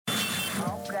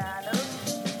Hột gà nướng,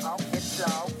 hột vịt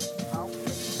lộn, hột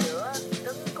vịt sữa,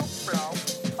 trứng cút lộn,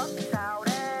 mất sao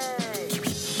đây?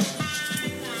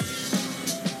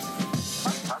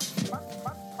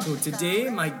 So today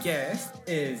my guest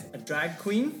is a drag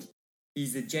queen.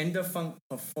 He's a GenderFunk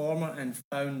performer and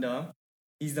founder.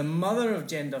 He's the mother of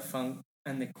GenderFunk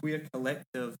and the Queer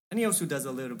Collective. And he also does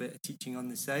a little bit of teaching on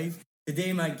the side.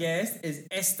 Today my guest is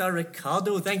Esta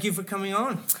Ricardo. Thank you for coming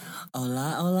on.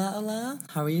 Hola, hola, hola.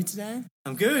 How are you today?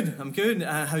 I'm good.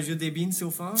 How's your day been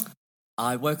so far?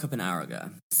 I woke up an hour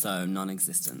ago, so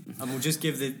non-existent. And we'll just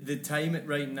give the time it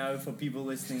right now for people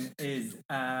listening is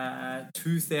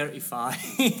 2:35.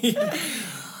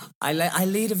 I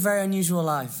lead a very unusual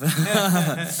life.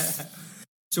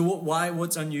 So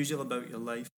what's unusual about your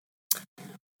life?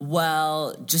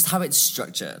 Well, just how it's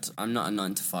structured. I'm not a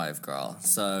 9-to-5 girl.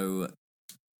 So,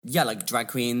 yeah, like drag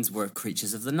queens were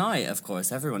creatures of the night, of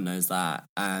course. Everyone knows that.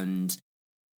 And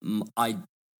my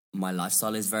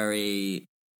lifestyle is very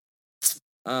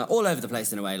all over the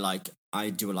place in a way. Like, I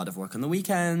do a lot of work on the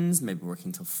weekends, maybe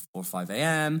working till 4 or 5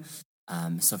 a.m.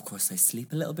 So, of course, I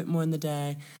sleep a little bit more in the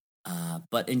day.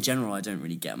 But in general, I don't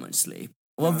really get much sleep.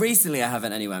 Well, recently I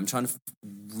haven't anyway. I'm trying to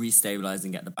restabilize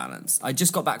and get the balance. I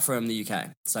just got back from the UK.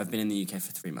 So I've been in the UK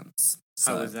for 3 months.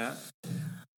 So, How was that?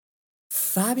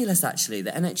 Fabulous, actually.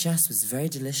 The NHS was very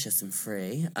delicious and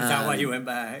free. Is that why you went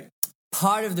back?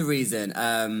 Part of the reason.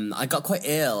 I got quite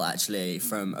ill, actually,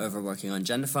 from overworking on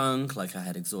GenderFunk. Like, I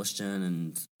had exhaustion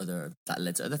and that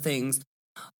led to other things.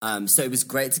 So it was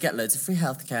great to get loads of free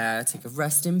healthcare, take a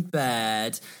rest in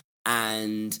bed,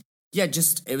 and yeah,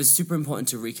 just it was super important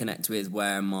to reconnect with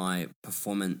where my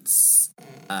performance,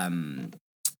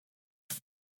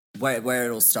 where it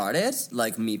all started,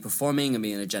 like me performing and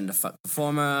being a GenderFunk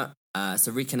performer.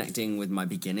 So reconnecting with my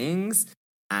beginnings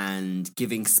and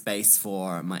giving space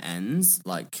for my ends,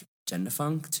 like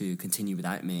GenderFunk, to continue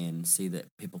without me and see that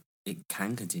it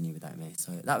can continue without me.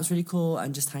 So that was really cool,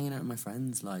 and just hanging out with my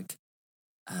friends, like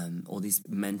all these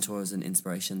mentors and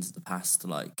inspirations of the past,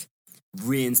 like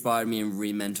re-inspired me and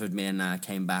re-mentored me, and now I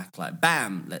came back like,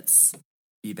 bam, let's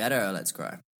be better, let's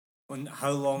grow. And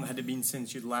how long had it been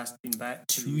since you'd last been back?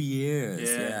 2 years.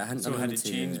 Yeah, I hadn't so done had it it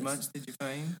in 2 changed years. much, did you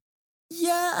find?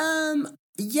 Yeah,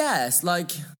 yes,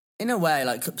 like, in a way,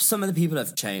 like, some of the people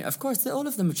have changed. Of course, all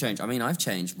of them have changed. I mean, I've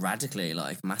changed radically,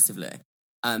 like, massively.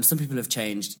 Some people have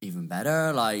changed even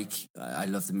better, like, I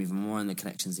love them even more and the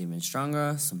connection's even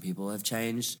stronger. Some people have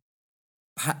changed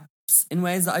perhaps in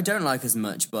ways that I don't like as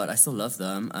much, but I still love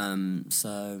them.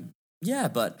 So, yeah,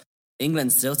 but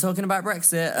England's still talking about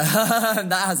Brexit.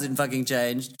 That hasn't fucking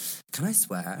changed. Can I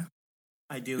swear?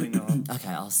 Ideally not. Okay,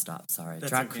 I'll stop, sorry. That's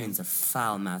Drag okay. queens are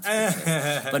foul-mouthed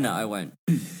creatures. But no, I won't.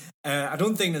 I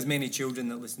don't think there's many children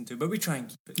that listen to it, but we try and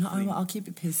keep it clean. I'll keep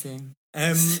it PC.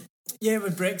 Yeah,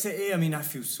 with Brexit, I mean, I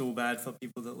feel so bad for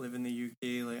people that live in the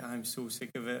UK. Like, I'm so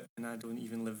sick of it, and I don't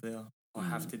even live there or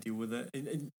have to deal with it.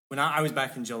 When I was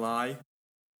back in July,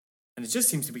 and it just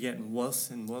seems to be getting worse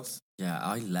and worse. Yeah,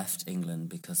 I left England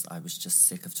because I was just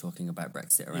sick of talking about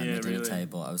Brexit around the dinner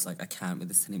table. I was like, I can't with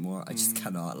this anymore. I just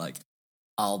cannot. Like,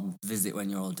 I'll visit when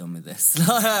you're all done with this.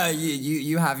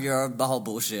 you have the whole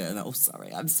bullshit. And I'm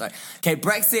sorry. Okay,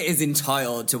 Brexit is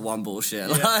entitled to one bullshit.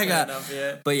 Yeah, like, fair enough,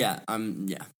 yeah. But yeah, I'm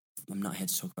not here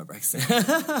to talk about Brexit.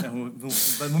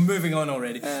 But we're moving on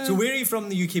already. So where are you from in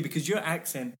the UK? Because your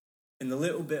accent, in the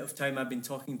little bit of time I've been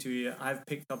talking to you, I've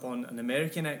picked up on an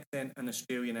American accent, an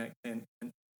Australian accent,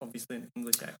 and obviously an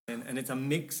English accent. And it's a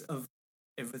mix of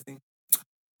everything.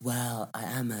 Well, I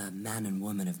am a man and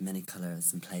woman of many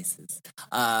colours and places.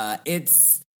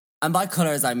 And by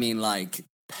colours I mean like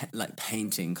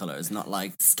painting colours, not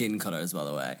like skin colours, by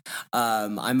the way.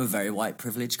 I'm a very white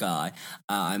privileged guy.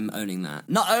 I'm owning that.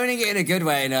 Not owning it in a good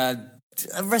way, in a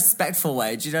respectful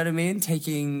way. Do you know what I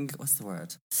mean? What's the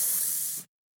word?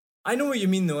 I know what you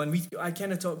mean, though, and I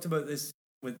kind of talked about this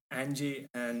with Angie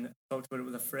and talked about it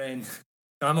with a friend.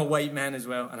 So I'm a white man as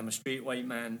well, and I'm a straight white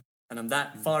man, and I'm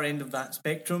that far end of that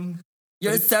spectrum.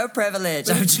 You're so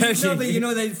privileged. I'm joking. No, but you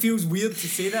know, that it feels weird to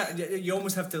say that. You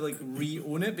almost have to like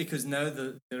re-own it, because now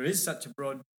there is such a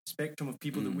broad spectrum of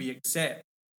people that we accept.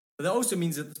 But that also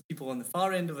means that there's people on the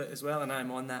far end of it as well, and I'm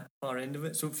on that far end of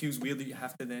it. So it feels weird that you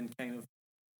have to then kind of,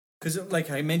 because like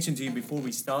I mentioned to you before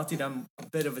we started, I'm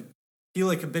feel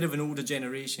like a bit of an older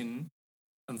generation.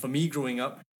 And for me growing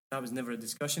up, that was never a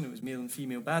discussion. It was male and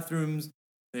female bathrooms.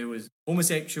 There was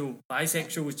homosexual,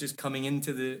 bisexual was just coming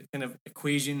into the kind of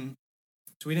equation.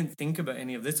 So we didn't think about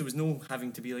any of this. There was no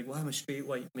having to be like, well, I'm a straight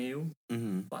white male.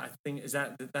 Mm-hmm. But I think,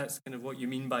 that's kind of what you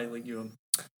mean by like your...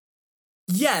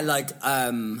 Yeah, like,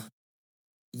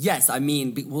 yes, I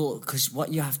mean, well, because what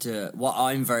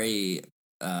I'm very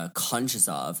conscious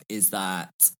of is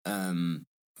that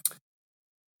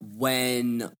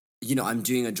when I'm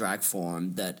doing a drag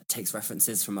form that takes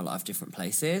references from a lot of different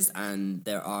places, and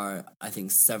there are, I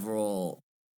think, several.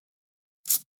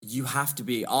 You have to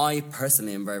be. I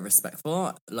personally am very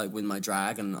respectful, like with my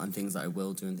drag and on things that I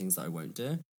will do and things that I won't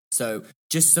do. So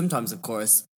just sometimes, of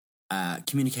course,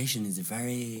 communication is a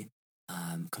very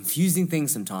confusing thing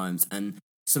sometimes, and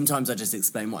sometimes I just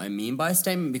explain what I mean by a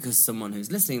statement because someone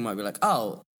who's listening might be like,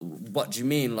 "Oh, what do you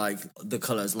mean? Like the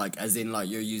colors, like as in like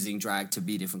you're using drag to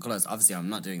be different colors?" Obviously, I'm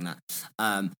not doing that.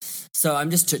 So I'm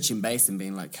just touching base and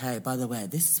being like, "Hey, by the way,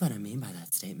 this is what I mean by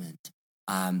that statement."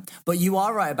 But you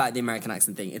are right about the American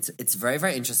accent thing. It's very,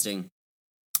 very interesting.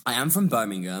 I am from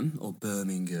Birmingham, or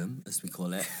Birmingham, as we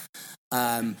call it.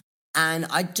 And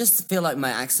I just feel like my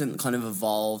accent kind of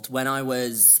evolved when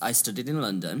I studied in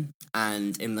London.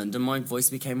 And in London, my voice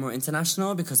became more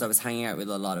international because I was hanging out with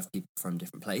a lot of people from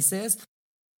different places.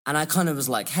 And I kind of was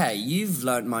like, hey, you've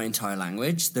learned my entire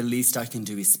language. The least I can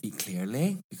do is speak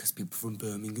clearly because people from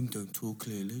Birmingham don't talk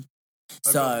clearly.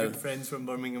 I've got good friends from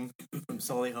Birmingham, from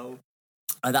Solihull.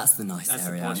 Oh, that's the nice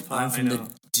area. The posh part, I'm from the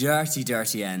dirty,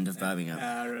 dirty end of Birmingham.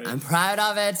 Right. I'm proud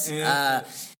of it. Yeah.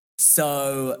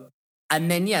 So I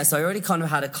already kind of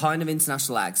had a kind of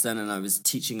international accent, and I was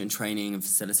teaching and training and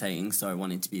facilitating, so I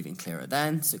wanted to be even clearer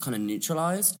then. So it kind of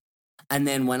neutralized. And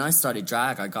then when I started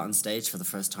drag, I got on stage for the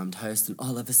first time to host, and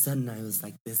all of a sudden I was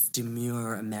like this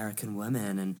demure American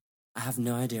woman, and I have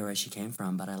no idea where she came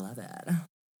from, but I love it.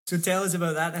 So tell us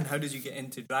about that, and how did you get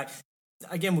into drag?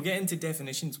 Again, we'll get into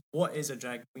definitions. What is a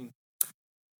drag queen?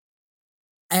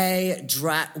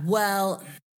 Well,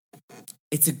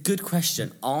 it's a good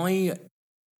question. I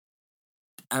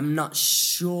am not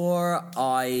sure.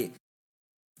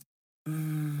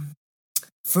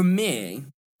 For me,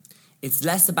 it's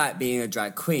less about being a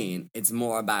drag queen. It's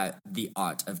more about the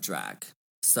art of drag.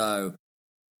 So,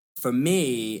 for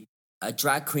me, a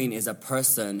drag queen is a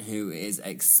person who is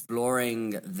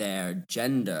exploring their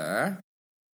gender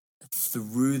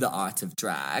through the art of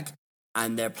drag,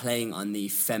 and they're playing on the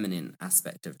feminine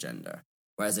aspect of gender.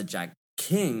 Whereas a drag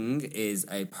king is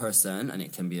a person, and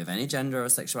it can be of any gender or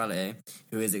sexuality,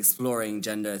 who is exploring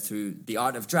gender through the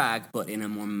art of drag, but in a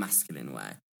more masculine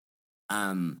way.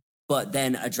 But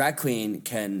then a drag queen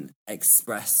can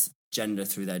express gender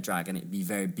through their drag, and it be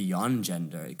very beyond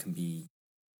gender. It can be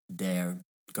they're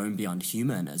going beyond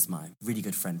human, as my really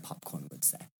good friend Popcorn would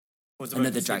say.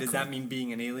 Does that mean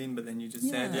being an alien? But then you just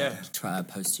said,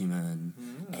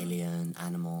 post-human, alien,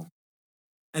 animal.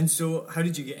 And so, how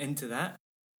did you get into that?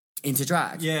 Into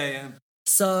drag? Yeah.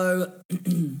 So, do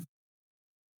you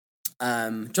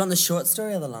want the short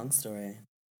story or the long story?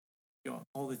 You got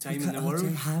all the time in the world.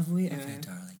 Have we? Yeah. Okay,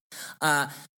 darling.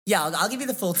 I'll give you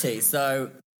the full tea. So,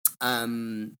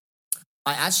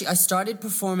 I started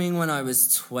performing when I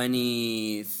was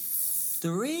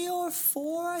 23 or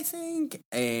 4, I think.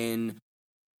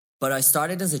 But I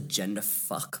started as a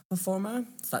GenderFuck performer.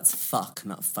 So that's fuck,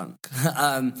 not funk.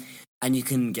 And you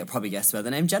can probably guess where the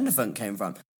name GenderFunk came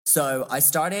from. So I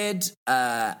started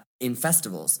in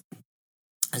festivals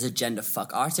as a GenderFuck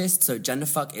artist. So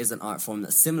GenderFuck is an art form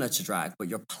that's similar to drag, but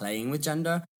you're playing with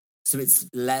gender. So it's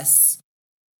less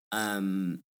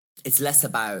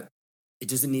about, it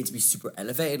doesn't need to be super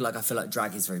elevated. Like I feel like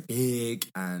drag is very big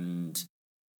and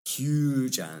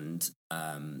huge and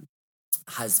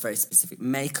has very specific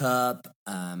makeup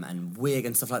and wig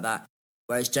and stuff like that.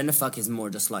 Whereas GenderFuck is more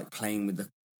just like playing with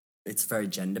it's very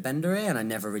gender bendery, and I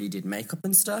never really did makeup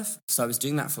and stuff. So I was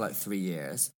doing that for like 3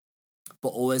 years, but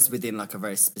always within like a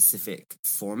very specific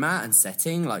format and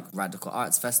setting, like radical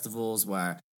arts festivals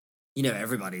where,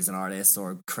 everybody's an artist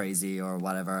or crazy or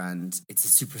whatever, and it's a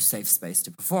super safe space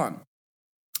to perform.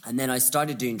 And then I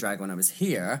started doing drag when I was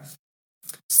here.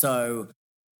 So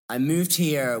I moved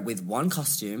here with one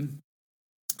costume,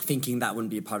 thinking that wouldn't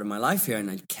be a part of my life here,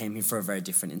 and I came here for a very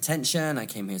different intention. I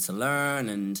came here to learn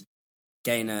and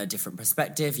gain a different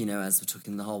perspective, as we're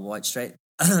talking the whole white straight,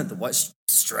 the white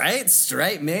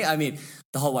straight me. I mean,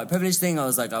 the whole white privilege thing. I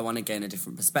was like, I want to gain a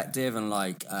different perspective and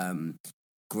like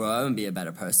grow and be a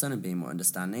better person and be more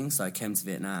understanding. So I came to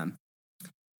Vietnam,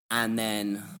 and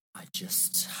then I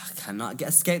just cannot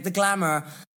escape the glamour.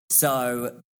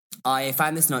 So I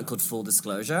found this night called Full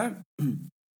Disclosure,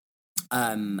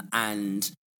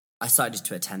 and I started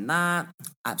to attend that.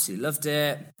 Absolutely loved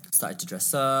it. Started to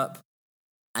dress up.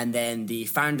 And then the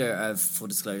founder of Full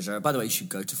Disclosure, by the way, you should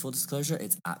go to Full Disclosure.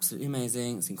 It's absolutely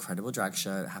amazing. It's an incredible drag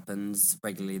show. It happens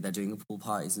regularly. They're doing pool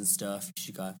parties and stuff. You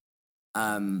should go.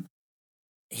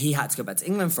 He had to go back to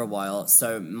England for a while.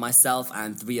 So myself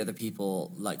and 3 other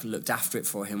people looked after it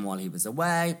for him while he was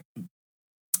away.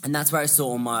 And that's where I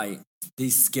saw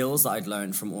these skills that I'd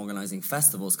learned from organizing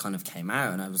festivals kind of came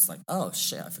out. And I was like, oh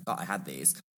shit, I forgot I had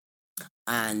these.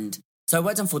 And so I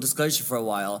worked on Full Disclosure for a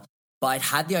while, but I'd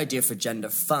had the idea for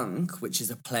GenderFunk, which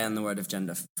is a play on the word of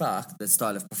gender fuck, the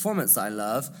style of performance that I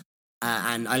love.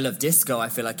 And I love disco. I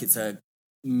feel like it's a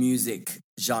music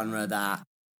genre that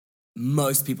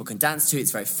most people can dance to.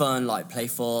 It's very fun, light,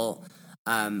 playful.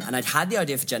 And I'd had the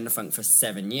idea for GenderFunk for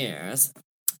 7 years.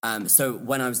 So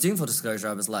when I was doing Full Disclosure,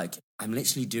 I was like, I'm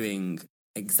literally doing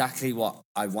exactly what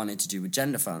I wanted to do with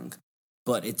GenderFunk,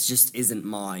 but it just isn't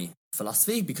my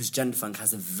philosophy because GenderFunk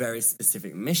has a very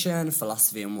specific mission,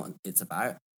 philosophy, and what it's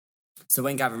about. So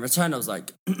when Gavin returned, I was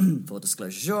like, Full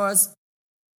Disclosure's yours.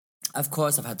 Of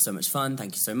course, I've had so much fun.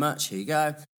 Thank you so much. Here you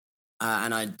go.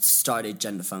 And I started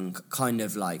GenderFunk kind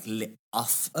of like lit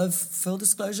off of Full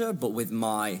Disclosure, but with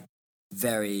my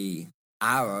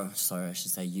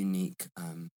unique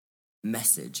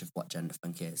message of what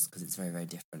GenderFunk is, because it's very, very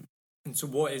different. And so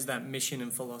what is that mission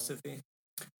and philosophy?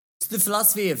 So the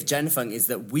philosophy of GenderFunk is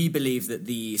that we believe that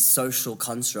the social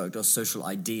construct or social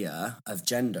idea of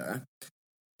gender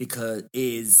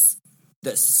is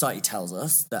that society tells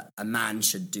us that a man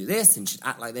should do this and should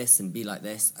act like this and be like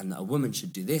this, and that a woman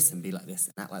should do this and be like this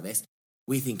and act like this.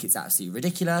 We think it's absolutely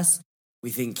ridiculous.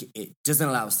 We think it doesn't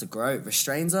allow us to grow, it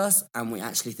restrains us, and we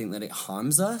actually think that it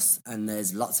harms us. And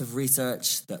there's lots of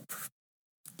research that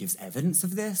gives evidence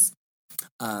of this.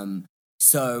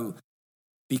 So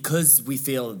because we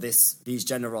feel these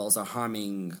gender roles are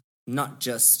harming not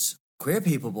just queer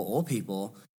people, but all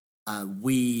people,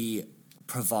 we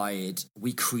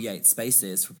create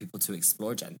spaces for people to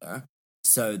explore gender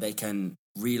so they can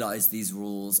realize these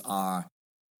rules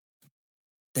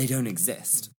they don't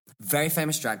exist. Very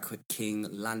famous drag king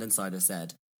Landon Sider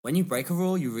said, when you break a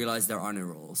rule, you realize there are no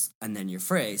rules, and then you're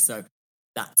free. So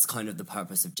that's kind of the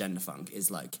purpose of GenderFunk, is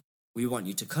like, we want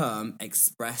you to come,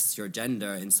 express your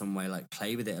gender in some way, like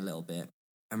play with it a little bit,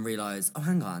 and realize, oh,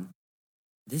 hang on,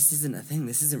 this isn't a thing,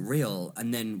 this isn't real.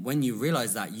 And then when you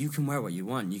realize that, you can wear what you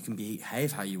want, you can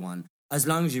behave how you want, as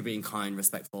long as you're being kind,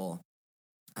 respectful,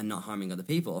 and not harming other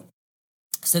people.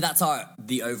 So that's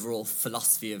the overall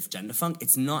philosophy of GenderFunk.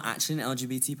 It's not actually an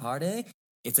LGBT party.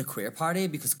 It's a queer party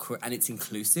and it's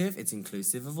inclusive. It's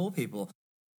inclusive of all people.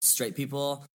 Straight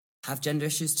people have gender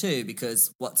issues too,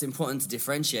 because what's important to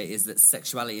differentiate is that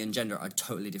sexuality and gender are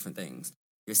totally different things.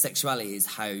 Your sexuality is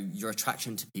how your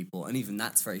attraction to people, and even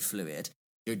that's very fluid.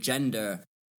 Your gender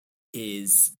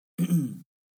is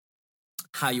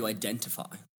how you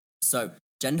identify. So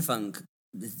GenderFunk,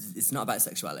 it's not about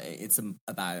sexuality. It's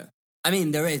about,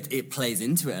 it plays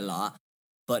into it a lot,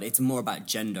 but it's more about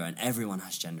gender, and everyone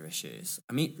has gender issues.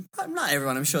 I mean, not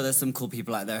everyone. I'm sure there's some cool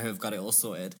people out there who have got it all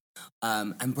sorted.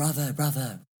 And brother,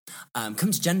 come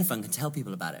to GenderFunk and tell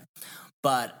people about it.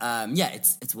 But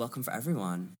it's welcome for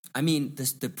everyone. I mean,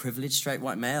 the privileged straight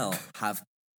white male have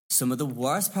some of the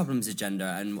worst problems with gender,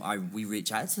 and we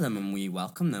reach out to them and we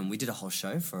welcome them. We did a whole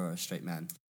show for straight men.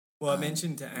 Well, I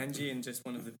mentioned to Angie in just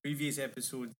one of the previous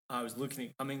episodes, I was looking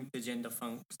at coming to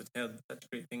GenderFunk because I'd heard such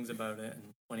great things about it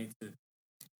and wanted to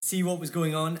see what was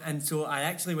going on. And so I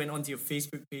actually went onto your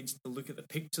Facebook page to look at the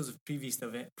pictures of previous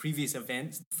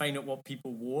events, to find out what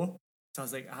people wore. So I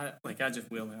was like, I just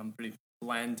wear, I'm pretty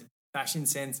bland fashion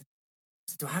sense.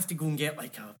 So do I have to go and get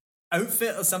like a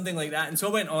outfit or something like that? And so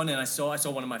I went on and I saw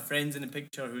one of my friends in a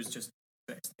picture who's just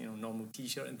dressed, normal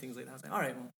t-shirt and things like that. I was like, all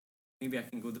right, well, maybe I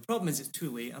can go. The problem is it's too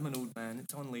late. I'm an old man.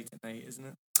 It's on late at night, isn't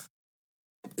it?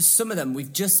 Some of them.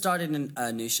 We've just started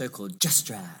a new show called Just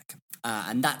Drag.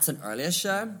 And that's an earlier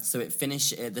show. So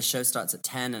the show starts at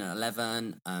 10 and at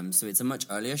 11. So it's a much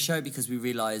earlier show because we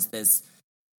realised there's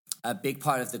a big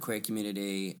part of the queer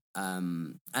community,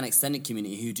 an extended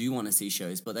community, who do want to see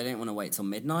shows, but they don't want to wait till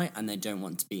midnight and they don't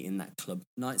want to be in that club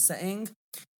night setting.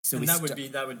 So and that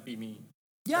would be me.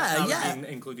 Yeah, that would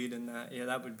be included in that. Yeah,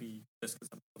 that would be just because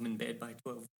I'm in bed by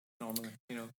 12 normally,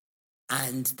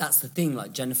 And that's the thing,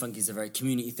 like, GenderFunk is a very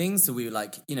community thing, so we were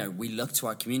like, we look to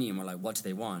our community and we're like, what do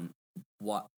they want?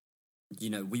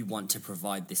 We want to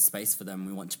provide this space for them.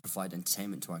 We want to provide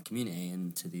entertainment to our community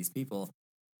and to these people.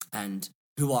 And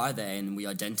who are they? And we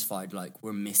identified, like,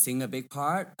 we're missing a big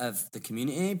part of the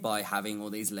community by having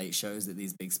all these late shows at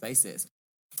these big spaces.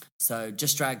 So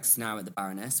Just Drag's now at the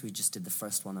Baroness. We just did the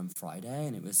first one on Friday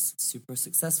and it was super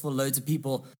successful. Loads of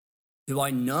people who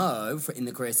I know in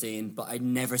the queer scene, but I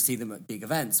never see them at big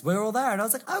events. We're all there and I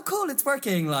was like, oh cool, it's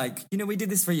working. Like, we did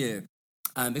this for you.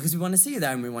 Because we want to see you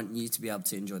there and we want you to be able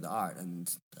to enjoy the art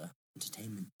and the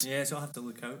entertainment. Yeah, so I'll have to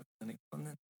look out for the next one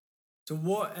then. So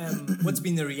what's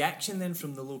been the reaction then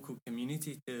from the local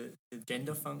community to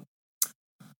GenderFunk?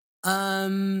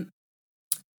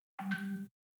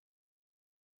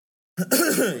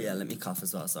 Yeah, let me cough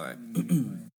as well, sorry.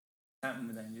 Happened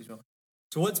with Angie as well.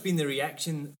 So what's been the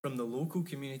reaction from the local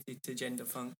community to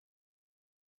GenderFunk?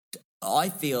 I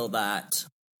feel that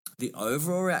the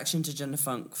overall reaction to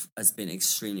GenderFunk has been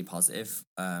extremely positive,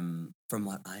 from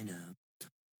what I know.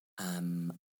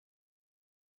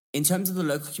 In terms of the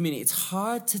local community, it's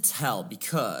hard to tell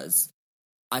because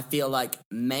I feel like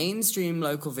mainstream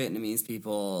local Vietnamese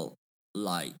people,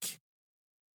 like,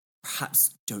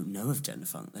 perhaps don't know of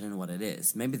GenderFunk. They don't know what it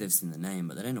is. Maybe they've seen the name,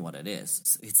 but they don't know what it is.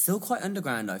 So it's still quite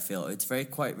underground, I feel. It's very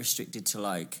quite restricted to,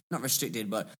 like, not restricted,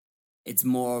 but it's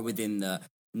more within the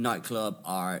nightclub,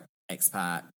 art,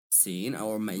 expat scene,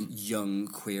 or young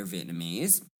queer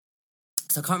Vietnamese.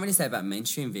 So I can't really say about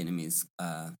mainstream Vietnamese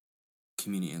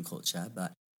community and culture,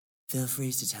 but feel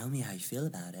free to tell me how you feel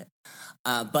about it.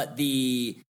 But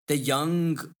the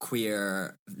young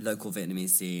queer local Vietnamese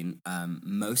scene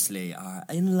mostly are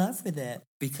in love with it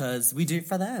because we do it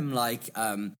for them. Like,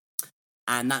 and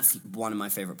that's one of my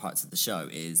favorite parts of the show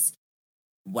is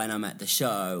when I'm at the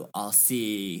show, I'll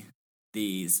see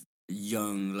these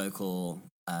young local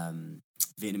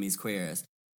Vietnamese queers,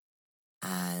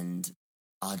 and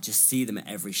I'll just see them at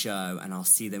every show, and I'll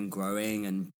see them growing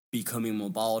and becoming more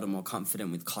bold and more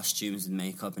confident with costumes and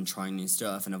makeup and trying new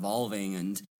stuff and evolving.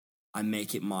 And I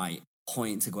make it my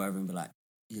point to go over and be like,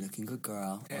 "You're looking good,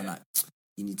 girl," or like,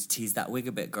 "You need to tease that wig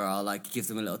a bit, girl." Like, give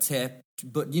them a little tip,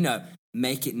 but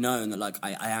make it known that like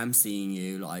I am seeing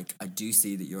you. Like, I do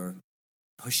see that you're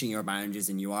pushing your boundaries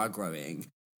and you are growing.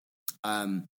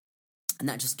 And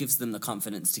that just gives them the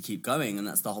confidence to keep going. And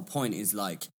that's the whole point, is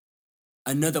like,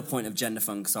 another point of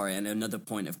GenderFunk, and another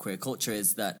point of queer culture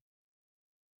is that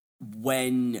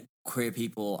when queer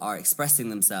people are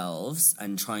expressing themselves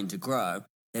and trying to grow,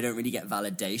 they don't really get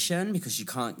validation, because you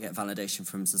can't get validation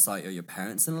from society or your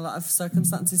parents in a lot of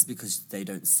circumstances, because they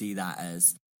don't see that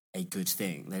as a good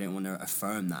thing. They don't want to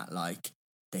affirm that. Like,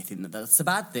 they think that that's a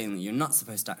bad thing, that you're not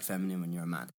supposed to act feminine when you're a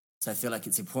man. So I feel like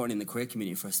it's important in the queer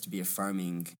community for us to be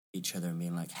affirming each other and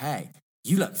being like, "Hey,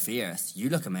 you look fierce, you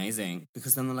look amazing,"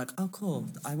 because then they're like, "Oh, cool,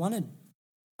 I want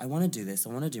to do this, I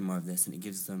want to do more of this," and it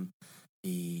gives them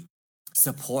the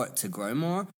support to grow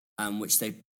more, which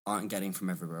they aren't getting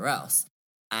from everywhere else.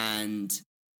 And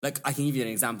like, I can give you an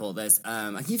example. I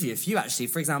can give you a few actually.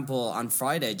 For example, on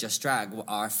Friday, Just Drag,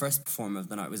 our first performer of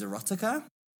the night was Erotica,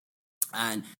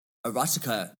 and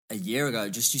Erotica a year ago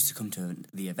just used to come to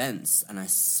the events, and I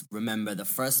remember the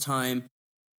first time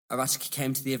Erotica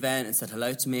came to the event and said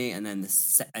hello to me, and then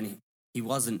they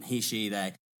wasn't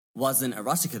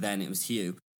Erotica then, it was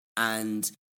Hugh.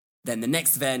 And then the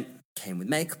next event came with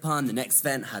makeup on, the next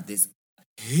event had this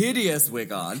hideous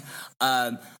wig on,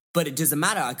 but it doesn't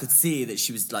matter. I could see that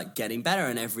she was like getting better,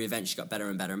 and every event she got better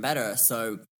and better and better.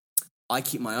 So I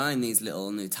keep my eye on these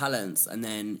little new talents. And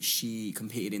then she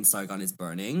competed in Saigon is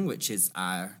Burning, which is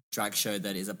our drag show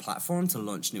that is a platform to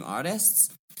launch new artists.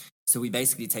 So we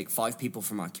basically take 5 people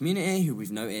from our community who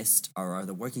we've noticed are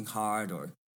either working hard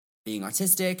or being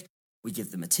artistic. We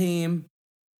give them a team.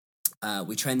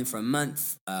 We train them for a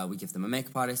month. We give them a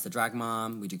makeup artist, a drag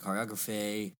mom. We do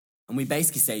choreography. And we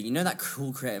basically say, that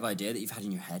cool creative idea that you've had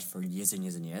in your head for years and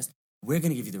years and years, we're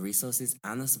going to give you the resources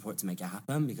and the support to make it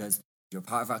happen, because you're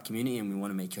part of our community and we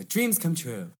want to make your dreams come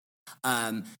true.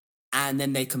 And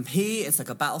then they compete. It's like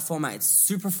a battle format. It's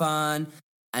super fun.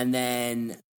 And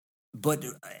then, but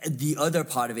the other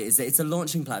part of it is that it's a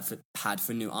launching pad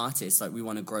for new artists. Like, we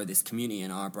want to grow this community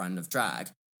and our brand of drag.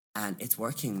 And it's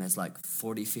working. There's like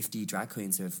 40, 50 drag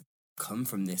queens who have come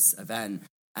from this event.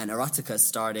 And Erotica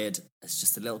started as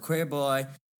just a little queer boy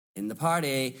in the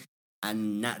party,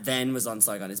 and then was on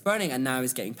Saigon is Burning, and now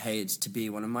is getting paid to be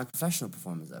one of my professional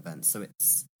performers at events. So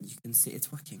you can see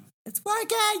it's working. It's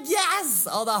working, yes!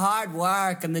 All the hard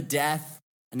work and the death.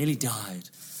 I nearly died.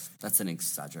 That's an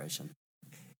exaggeration.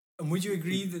 And would you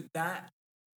agree that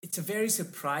it's a very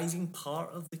surprising part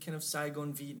of the kind of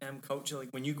Saigon Vietnam culture?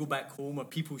 Like, when you go back home, are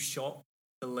people shocked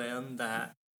to learn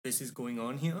that this is going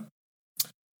on here?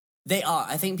 They are.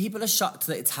 I think people are shocked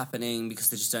that it's happening because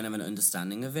they just don't have an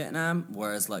understanding of Vietnam.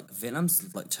 Whereas, like,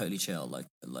 Vietnam's like totally chill. Well,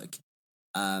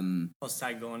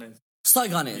 Saigon is.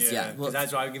 Saigon is, yeah. Well,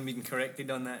 that's why I'm being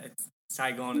corrected on that.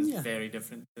 Saigon is very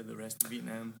different to the rest of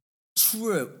Vietnam.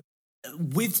 True.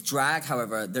 With drag,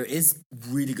 however, there is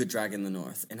really good drag in the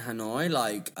north. In Hanoi,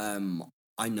 like,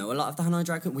 I know a lot of the Hanoi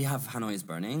drag. We have Hanoi is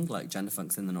Burning, like,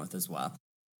 GenderFunk's in the north as well.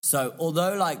 So,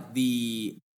 although, like,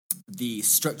 the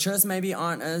structures maybe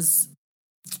aren't as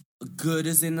good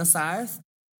as in the south,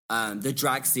 the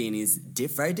drag scene is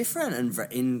very different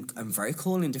and very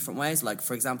cool in different ways. Like,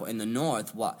 for example, in the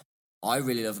north, what I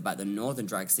really love about the northern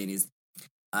drag scene is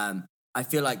I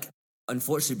feel like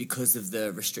unfortunately, because of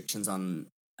the restrictions on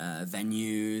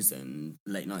venues and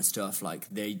late night stuff, like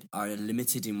they are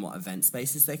limited in what event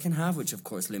spaces they can have, which of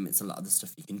course limits a lot of the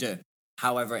stuff you can do.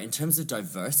 However, in terms of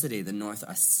diversity, the North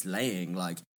are slaying.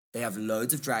 Like, they have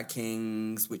loads of drag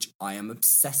kings, which I am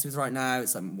obsessed with right now.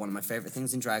 It's like one of my favorite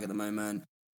things in drag at the moment.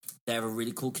 They have a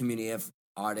really cool community of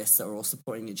artists that are all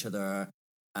supporting each other.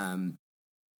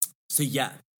 So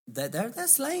yeah, they're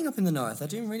slaying up in the North. They're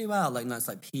doing really well. Like nights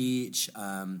like Peach,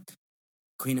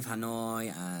 Queen of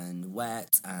Hanoi, and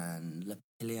Wet, and Le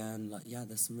Pillion. Like, yeah,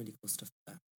 there's some really cool stuff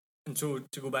there. And so,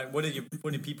 to go back, what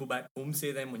do people back home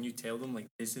say then when you tell them, like,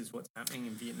 this is what's happening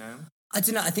in Vietnam? I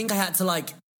don't know. I think I had to,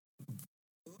 like,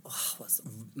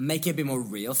 make it a bit more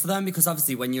real for them, because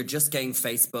obviously when you're just getting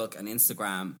Facebook and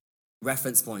Instagram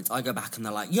reference points, I go back and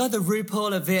they're like, you're the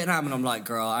RuPaul of Vietnam. And I'm like,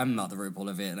 girl, I'm not the RuPaul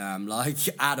of Vietnam, like,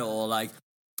 at all. Like,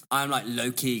 I'm, like,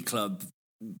 low-key club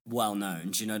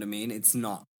well-known. Do you know what I mean? It's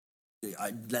not...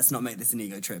 let's not make this an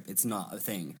ego trip. It's not a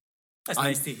thing. That's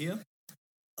nice to hear.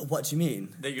 What do you mean?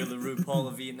 That you're the RuPaul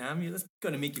of Vietnam? That's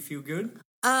going to make you feel good?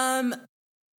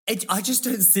 I just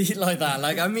don't see it like that.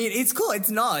 Like, I mean, it's cool, it's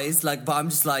nice, like, but I'm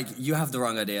just like, you have the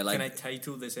wrong idea. Like, can I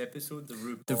title this episode the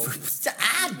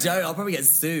RuPaul? Don't. I'll probably get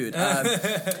sued.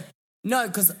 No,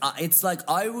 because it's like,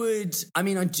 I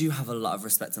do have a lot of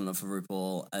respect and love for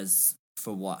RuPaul as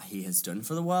for what he has done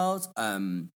for the world,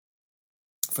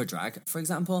 for drag, for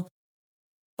example.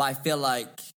 But I feel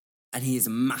like, and he is a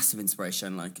massive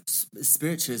inspiration, like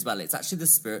spiritual as well. It's actually the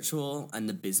spiritual and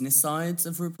the business sides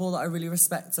of RuPaul that I really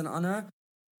respect and honor.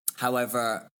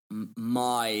 However,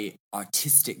 my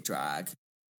artistic drag,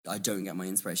 I don't get my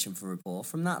inspiration for RuPaul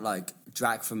from that. Like,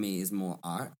 drag for me is more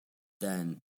art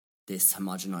than this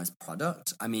homogenized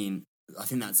product. I mean, I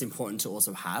think that's important to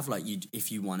also have. Like,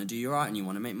 if you want to do your art and you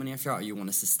want to make money off your art, or you want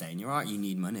to sustain your art, you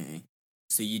need money.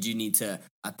 So you do need to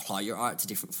apply your art to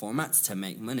different formats to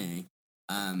make money.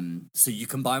 So you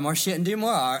can buy more shit and do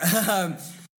more art.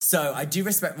 So I do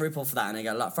respect RuPaul for that, and I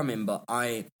get a lot from him, but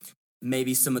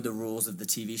maybe some of the rules of the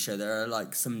TV show, there are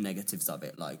like some negatives of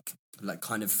it, like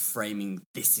kind of framing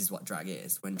this is what drag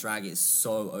is, when drag is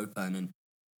so open. And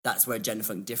that's where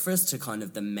GenderFunk differs to kind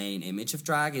of the main image of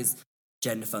drag. Is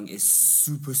GenderFunk is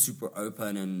super, super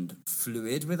open and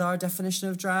fluid with our definition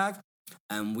of drag.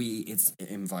 And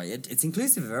it's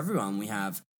inclusive of everyone. We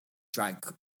have drag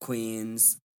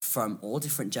queens from all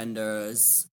different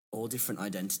genders, all different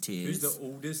identities. Who's the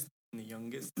oldest and the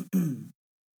youngest?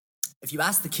 If you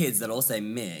ask the kids, they'll all say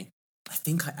me. I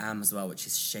think I am as well, which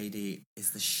is shady.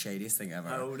 Is the shadiest thing ever.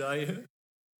 How old are you?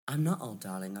 I'm not old,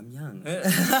 darling. I'm young.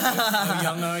 How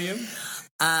young are you?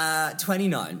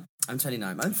 29. I'm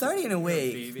 29. I'm 30 in a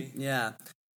week. Baby. Yeah.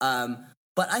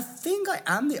 But I think I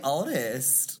am the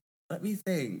oldest. Let me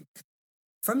think.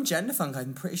 From GenderFunk,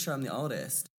 I'm pretty sure I'm the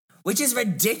oldest. Which is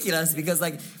ridiculous, because,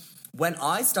 like, when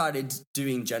I started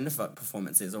doing GenderFunk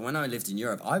performances, or when I lived in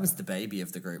Europe, I was the baby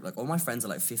of the group. Like, all my friends are,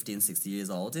 like, 50 and 60 years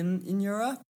old in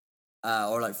Europe.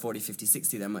 Or, like, 40, 50,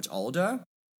 60. They're much older.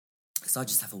 So I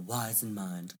just have a wizened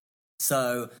mind.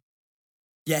 So,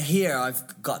 yeah, here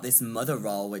I've got this mother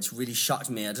role, which really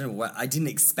shocked me. I don't know what... I didn't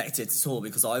expect it at all,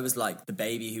 because I was, like, the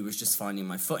baby who was just finding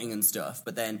my footing and stuff.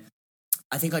 But then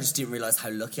I think I just didn't realise how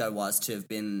lucky I was to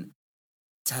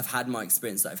have had my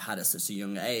experience that I've had at such a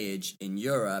young age in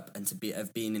Europe, and to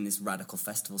have been in this radical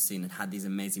festival scene and had these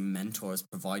amazing mentors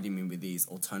providing me with these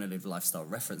alternative lifestyle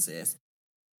references.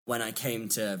 When I came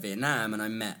to Vietnam and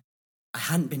I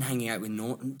hadn't been hanging out with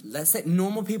let's say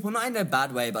normal people, not in a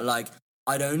bad way, but like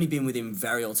I'd only been within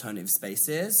very alternative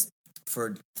spaces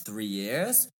for 3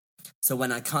 years. So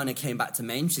when I kind of came back to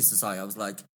mainstream society, I was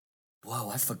like, whoa,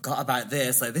 I forgot about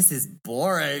this. Like, this is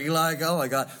boring. Like, oh my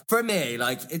God. For me,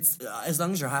 like, it's, as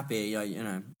long as you're happy, you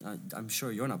know, I'm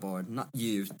sure you're not bored. Not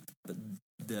you, but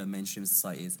the mainstream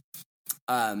societies.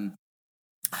 I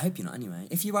hope you're not anyway.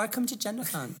 If you are, come to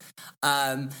GenderFunk.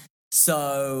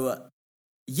 So,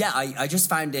 yeah, I just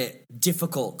found it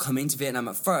difficult coming to Vietnam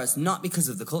at first, not because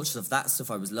of the culture of that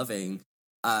stuff I was loving.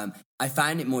 I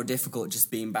found it more difficult just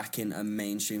being back in a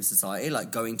mainstream society,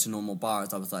 like going to normal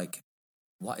bars. I was like,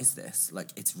 what is this? Like,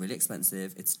 it's really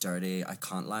expensive. It's dirty. I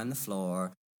can't lie on the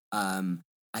floor.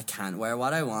 I can't wear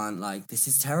what I want. Like, this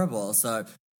is terrible. So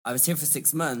I was here for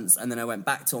 6 months, and then I went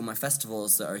back to all my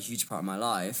festivals that are a huge part of my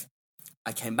life.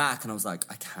 I came back and I was like,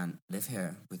 I can't live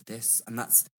here with this. And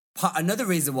that's another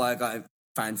reason why I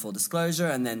found Full Disclosure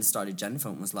and then started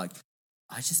GenderFunk, was like,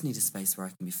 I just need a space where I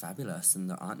can be fabulous, and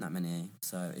there aren't that many.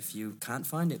 So if you can't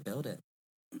find it, build it.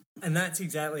 And that's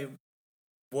exactly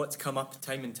what's come up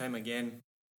time and time again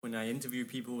when I interview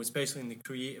people, especially in the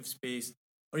creative space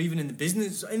or even in the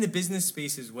business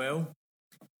space as well,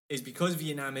 is because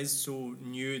Vietnam is so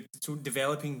new, so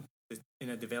developing in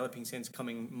a developing sense,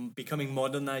 becoming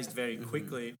modernized very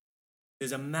quickly.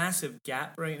 There's a massive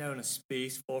gap right now in a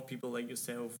space for people like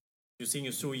yourself. You're saying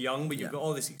you're so young, but you've got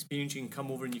all this experience. You can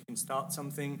come over and you can start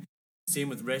something. Same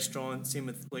with restaurants. Same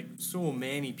with like so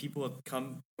many people have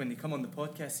come when they come on the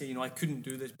podcast say, I couldn't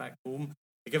do this back home.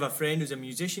 I have a friend who's a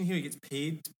musician here. He gets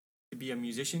paid to be a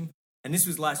musician. And this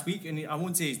was last week, and I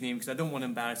won't say his name because I don't want to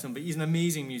embarrass him, but he's an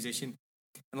amazing musician.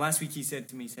 And last week he said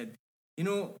to me,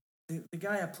 the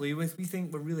guy I play with, we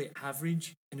think we're really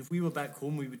average, and if we were back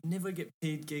home, we would never get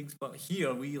paid gigs, but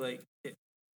here we like get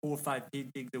 4 or 5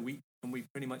 paid gigs a week, and we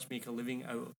pretty much make a living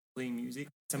out of playing music.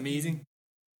 It's amazing.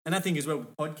 And I think as well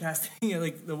with podcasting,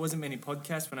 like there wasn't many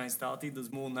podcasts when I started,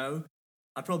 there's more now.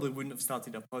 I probably wouldn't have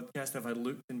started a podcast if I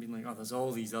looked and been like, oh, there's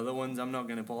all these other ones, I'm not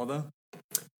going to bother.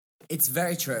 It's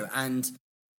very true, and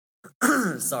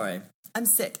sorry, I'm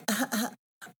sick.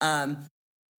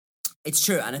 It's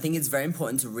true, and I think it's very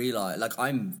important to realize. Like,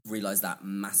 I realized that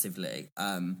massively.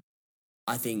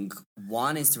 I think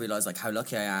one is to realize like how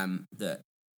lucky I am that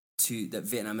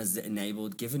Vietnam has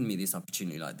given me this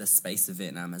opportunity. Like the space of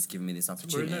Vietnam has given me this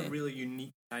opportunity. We're in a really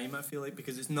unique time, I feel like,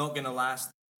 because it's not going to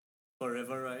last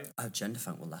forever, right? Oh,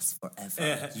 GenderFunk will last forever.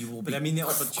 Yeah. You will but be I mean, the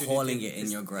opportunity calling it in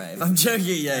your grave. I'm joking.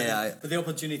 Yeah. But the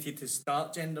opportunity to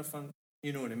start GenderFunk,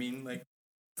 you know what I mean? Like,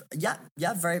 yeah.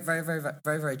 Very, very, very, very,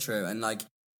 very, very true. And like,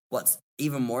 what's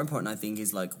even more important, I think,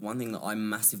 is like one thing that I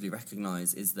massively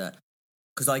recognize is that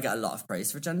because I get a lot of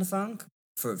praise for GenderFunk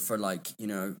for like,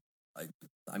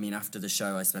 I mean, after the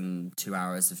show, I spend 2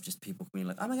 hours of just people being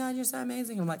like, "Oh my god, you're so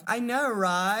amazing!" I'm like, "I know,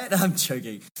 right?" I'm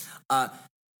joking.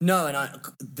 No, and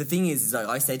the thing is like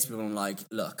I say to people, I'm like,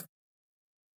 look,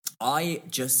 I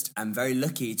just am very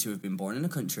lucky to have been born in a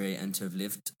country and to have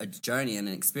lived a journey and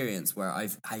an experience where I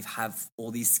have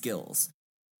all these skills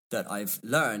that I've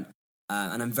learned,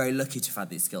 and I'm very lucky to have had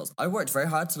these skills. I worked very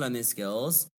hard to learn these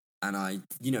skills, and I,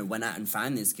 went out and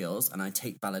found these skills, and I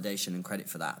take validation and credit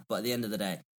for that. But at the end of the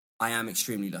day, I am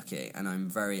extremely lucky, and I'm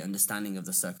very understanding of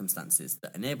the circumstances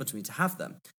that enabled me to have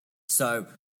them. So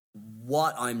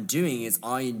what I'm doing is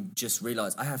I just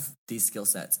realize I have these skill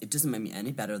sets. It doesn't make me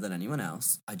any better than anyone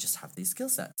else. I just have these skill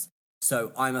sets.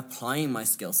 So I'm applying my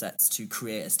skill sets to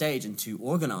create a stage and to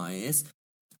organize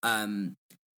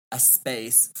a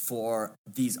space for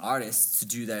these artists to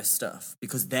do their stuff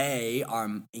because they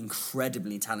are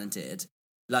incredibly talented.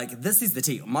 Like, this is the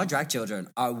tea. My drag children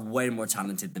are way more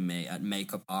talented than me at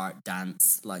makeup, art,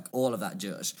 dance, like all of that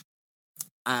judge.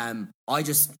 I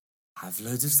just have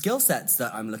loads of skill sets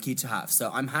that I'm lucky to have.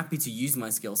 So I'm happy to use my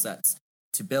skill sets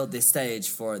to build this stage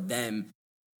for them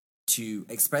to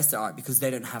express their art because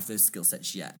they don't have those skill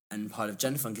sets yet. And part of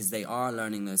GenderFunk is they are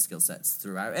learning those skill sets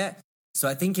throughout it. So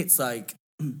I think it's like,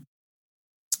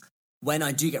 when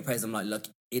I do get praise, I'm like, look,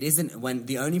 it isn't when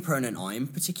the only pronoun I'm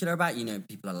particular about,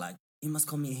 people are like, you must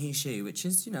call me a he, she, which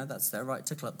is, that's their right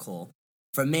to club call.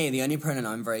 For me, the only pronoun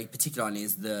I'm very particular on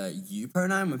is the you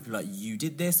pronoun. When people are like, you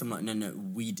did this, I'm like, no,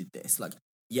 we did this. Like,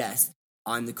 yes,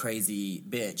 I'm the crazy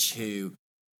bitch who,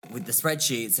 with the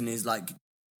spreadsheets and is like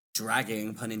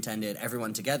dragging, pun intended,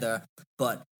 everyone together.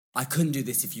 But I couldn't do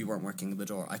this if you weren't working the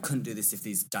door. I couldn't do this if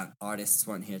these artists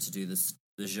weren't here to do this,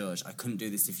 the judge. I couldn't do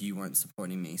this if you weren't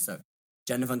supporting me. So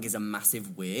GenderFunk is a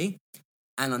massive we.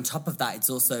 And on top of that, it's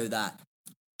also that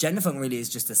GenderFunk really is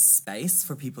just a space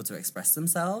for people to express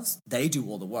themselves. They do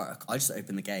all the work. I just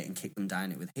open the gate and kick them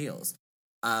down it with heels.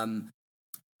 And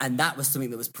that was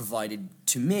something that was provided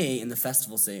to me in the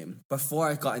festival scene. Before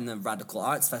I got in the radical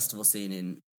arts festival scene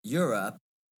in Europe,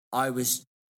 I was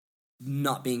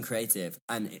not being creative.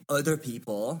 And other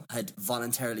people had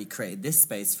voluntarily created this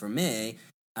space for me.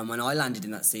 And when I landed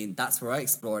in that scene, that's where I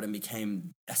explored and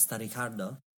became Esta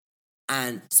Ricardo.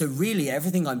 And so really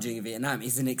everything I'm doing in Vietnam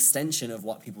is an extension of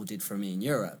what people did for me in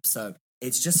Europe. So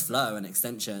it's just flow and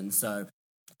extension. So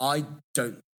I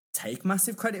don't take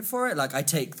massive credit for it. Like, I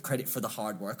take credit for the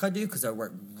hard work I do because I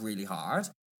work really hard.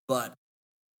 But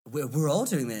we're all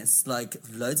doing this. Like,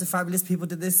 loads of fabulous people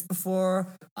did this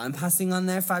before. I'm passing on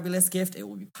their fabulous gift. It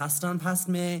will be passed on past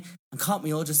me. And can't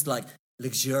we all just like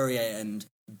luxuriate and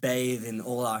bathe in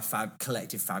all our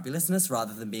collective fabulousness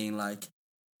rather than being like,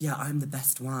 yeah, I'm the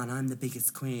best one, I'm the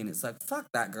biggest queen. It's like, fuck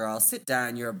that, girl. Sit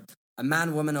down. You're a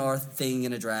man, woman, or thing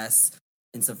in a dress,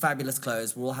 in some fabulous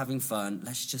clothes. We're all having fun.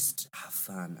 Let's just have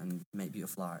fun and make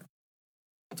beautiful art.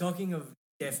 Talking of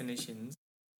definitions,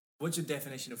 what's your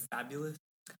definition of fabulous?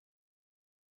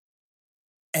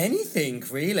 Anything,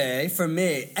 really, for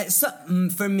me.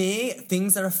 For me,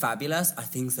 things that are fabulous are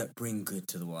things that bring good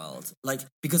to the world. Like,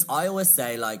 because I always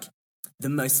say, like, the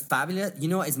most fabulous, you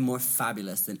know what is more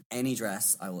fabulous than any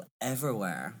dress I will ever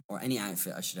wear, or any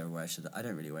outfit I should ever wear, I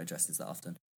don't really wear dresses that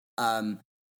often,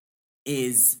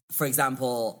 is, for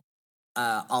example,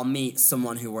 I'll meet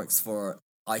someone who works for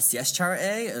ICS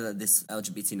charity, this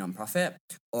LGBT nonprofit,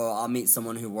 or I'll meet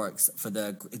someone who works for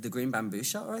the Green Bamboo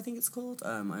Shelter, I think it's called.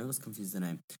 I always confuse the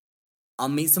name. I'll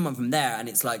meet someone from there, and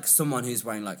it's like someone who's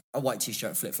wearing like a white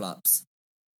t-shirt, flip-flops.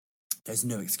 There's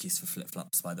no excuse for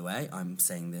flip-flops, by the way. I'm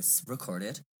saying this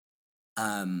recorded.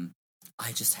 I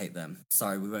just hate them.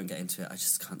 Sorry, we won't get into it. I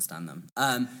just can't stand them.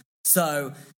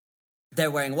 So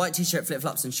they're wearing a white t-shirt,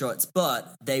 flip-flops, and shorts,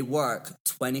 but they work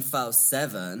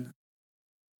 24/7.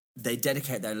 They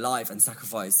dedicate their life and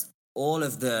sacrifice all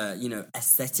of the, you know,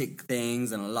 aesthetic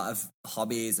things and a lot of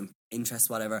hobbies and interests,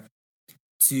 whatever,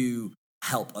 to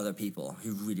help other people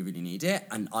who really, really need it.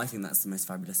 And I think that's the most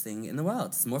fabulous thing in the world.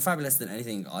 It's more fabulous than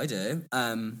anything I do.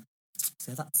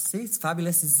 So that's it.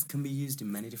 Fabulous can be used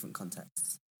in many different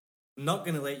contexts. I'm not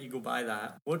going to let you go by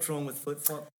that. What's wrong with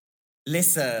flip-flop?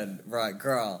 Listen, right,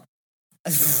 girl.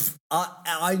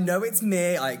 I know it's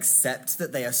me. I accept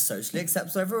that they are socially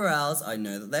acceptable everywhere else. I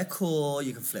know that they're cool.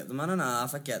 You can flip them on and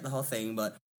off. I get the whole thing.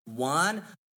 But one,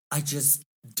 I just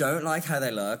don't like how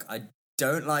they look. I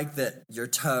don't like that your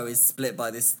toe is split by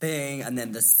this thing and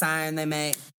then the sound they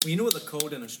make. Well, you know what they're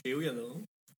called in Australia, though?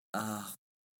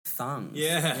 Thongs.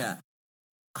 Yeah.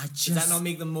 Does that not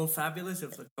make them more fabulous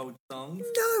if they're called thongs?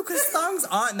 No, because thongs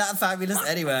aren't that fabulous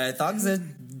anyway. Thongs are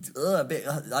a bit,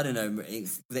 I don't know,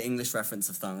 the English reference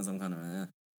of thongs, I'm kind of,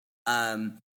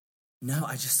 no,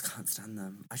 I just can't stand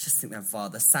them. I just think they're vile.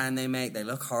 The sound they make, they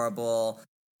look horrible.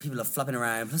 People are flopping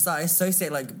around. Plus, I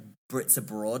associate, like, Brits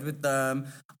abroad with them.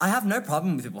 I have no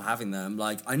problem with people having them.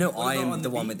 Like, I know I am the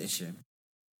one with issue.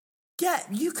 Yeah,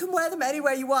 you can wear them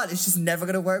anywhere you want. It's just never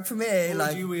going to work for me. What like,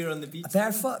 would you wear on the beach?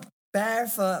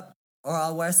 Barefoot, or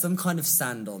I'll wear some kind of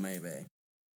sandal, maybe.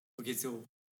 Okay, so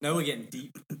now we're getting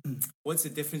deep. What's the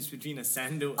difference between a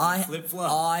sandal and a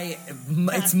flip-flop?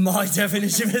 It's my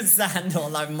definition of a sandal.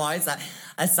 Like,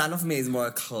 a sandal for me is more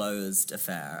a closed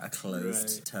affair, a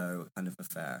closed toe kind of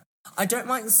affair. I don't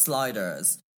like the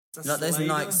sliders. Like those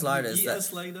Nike sliders. You eat a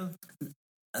slider?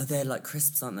 They're like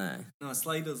crisps, aren't they? No, a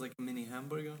slider's like a mini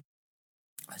hamburger.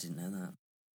 I didn't know that.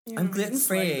 I'm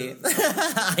gluten-free.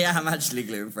 I am actually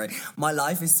gluten-free. My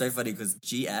life is so funny because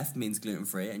GF means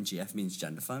gluten-free and GF means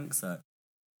GenderFunk. So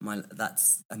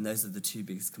and those are the two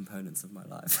biggest components of my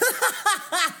life.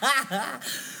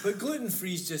 But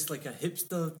gluten-free is just like a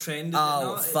hipster trend.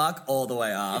 Fuck all the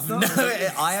way off.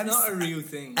 It's not a real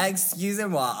thing. Excuse me,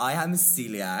 what? I am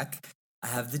celiac. I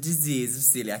have the disease of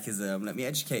celiacism. Let me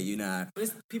educate you now.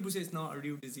 But people say it's not a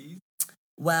real disease.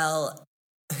 Well,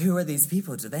 who are these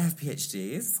people? Do they have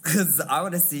PhDs? Because I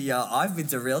want to see y'all. I've been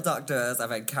to real doctors.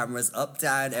 I've had cameras up,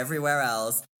 down, everywhere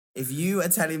else. If you are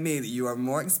telling me that you are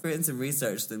more experienced in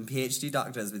research than PhD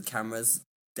doctors with cameras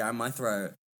down my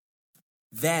throat,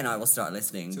 then I will start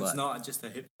listening. So it's not just a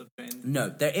hipster trend? No,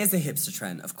 there is a hipster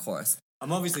trend, of course.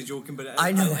 I'm obviously joking, but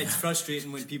I know. It's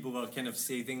frustrating when people will kind of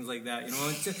say things like that. You know,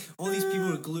 it's just, all these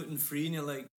people are gluten-free, and you're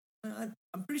like,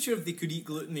 I'm pretty sure if they could eat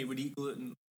gluten, they would eat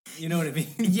gluten. You know what I mean?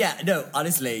 Yeah, no,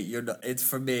 honestly, you're not. It's,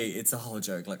 for me, it's a whole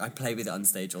joke. Like, I play with it on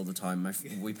stage all the time.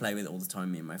 We play with it all the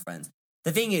time, me and my friends.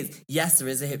 The thing is, yes, there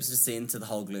is a hipster scene to the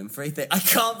whole gluten-free thing. I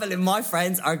can't believe my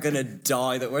friends are going to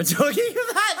die that we're talking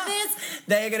about this.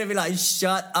 They're going to be like,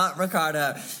 shut up,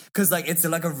 Ricardo. Because, like, it's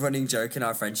like a running joke in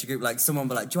our friendship group. Like, someone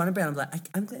will be like, do you want a beer? And I'm like,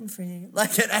 I'm gluten-free.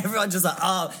 Like, and everyone's just like,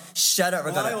 oh, shut up,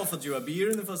 Ricardo. Well, I offered you a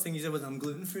beer, and the first thing you said was, I'm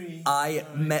gluten-free.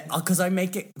 Because I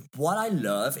make it, what I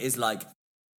love is, like,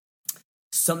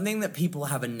 something that people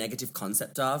have a negative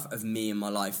concept of me in my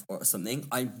life or something,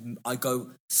 I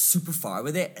go super far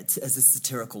with it as a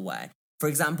satirical way. For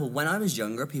example, when I was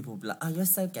younger, people would be like, oh, you're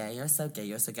so gay, you're so gay,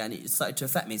 you're so gay. And it started to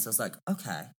affect me. So I was like,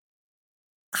 okay,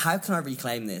 how can I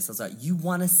reclaim this? I was like, you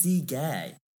want to see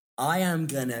gay? I am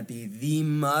going to be the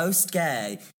most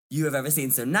gay you have ever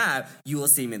seen. So now you will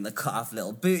see me in the cut-off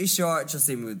little booty shorts. You'll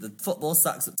see me with the football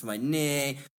socks up to my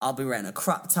knee. I'll be wearing a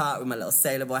crop top with my little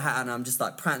sailor boy hat, and I'm just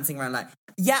like prancing around like,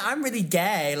 yeah, I'm really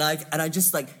gay. Like, and I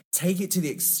just like take it to the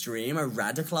extreme. I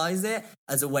radicalize it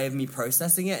as a way of me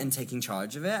processing it and taking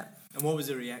charge of it. And what was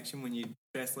the reaction when you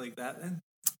dressed like that then?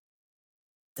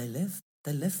 They live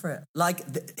for it.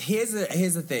 Like, here's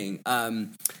the thing.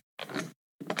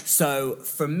 So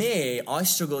for me, I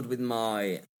struggled with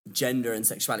my gender and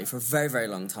sexuality for a very, very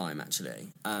long time, actually.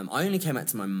 I only came out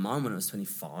to my mum when I was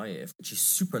 25, which is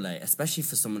super late, especially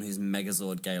for someone who's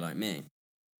megazord gay like me.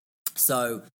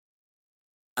 So,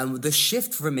 and the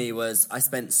shift for me was I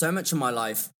spent so much of my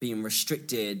life being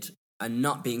restricted and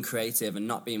not being creative and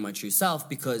not being my true self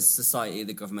because society,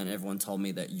 the government, everyone told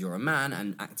me that you're a man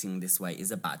and acting this way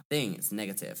is a bad thing. It's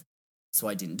negative. So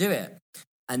I didn't do it.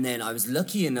 And then I was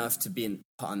lucky enough to be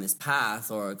put on this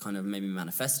path, or kind of maybe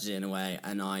manifested it in a way.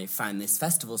 And I found this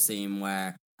festival scene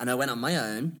and I went on my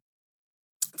own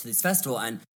to this festival,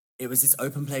 and it was this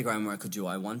open playground where I could do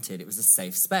what I wanted. It was a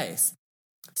safe space.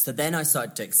 So then I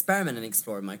started to experiment and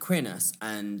explore my queerness.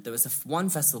 And there was one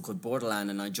festival called Borderland,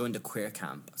 and I joined a queer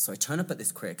camp. So I turned up at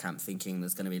this queer camp thinking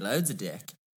there's going to be loads of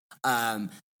dick. And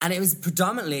it was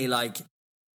predominantly like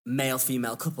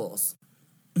male-female couples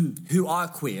who are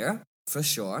queer, for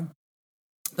sure.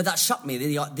 But that shocked me,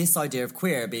 this idea of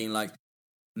queer being like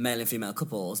male and female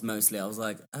couples, mostly. I was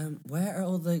like, where are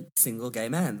all the single gay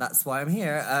men? That's why I'm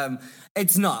here.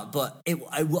 It's not, but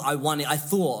I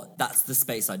thought that's the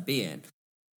space I'd be in.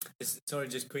 Sorry,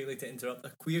 just quickly to interrupt.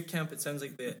 A queer camp, it sounds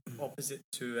like the opposite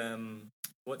to,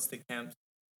 what's the camp?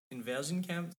 Inversion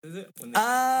camp, is it?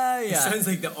 Yeah. It sounds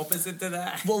like the opposite to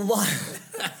that. Well, what?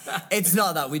 It's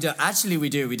not that. We do. Actually, we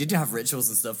do. We did have rituals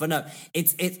and stuff. But no,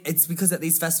 it's because at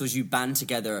these festivals you band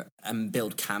together and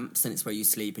build camps, and it's where you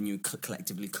sleep and you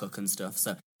collectively cook and stuff.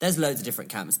 So there's loads of different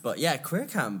camps. But yeah, queer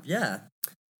camp, yeah.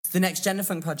 It's the next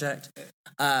GenderFunk project.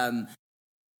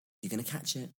 You're going to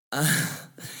catch it.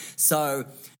 So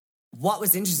what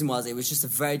was interesting was it was just a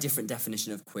very different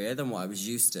definition of queer than what I was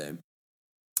used to.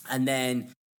 And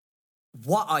then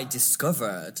what I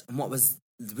discovered, and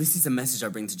this is a message I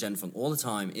bring to GenderFunk all the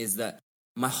time, is that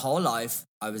my whole life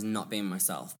I was not being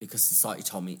myself because society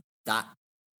told me that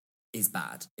is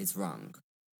bad, it's wrong.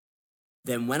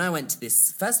 Then when I went to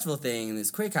this festival thing,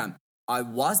 this queer camp, I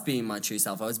was being my true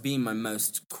self. I was being my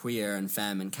most queer and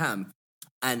femme in camp.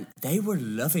 And they were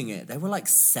loving it. They were like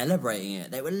celebrating it.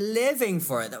 They were living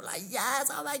for it. They were like, yes,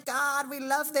 oh my God, we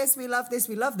love this, we love this,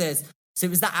 we love this. So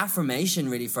it was that affirmation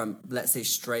really from, let's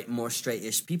say, more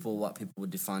straight-ish people, what people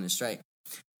would define as straight,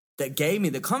 that gave me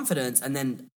the confidence. And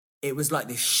then it was like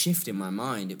this shift in my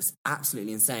mind. It was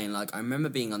absolutely insane. Like I remember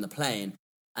being on the plane,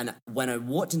 and when I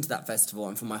walked into that festival,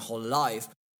 and for my whole life,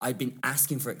 I'd been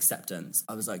asking for acceptance.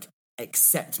 I was like,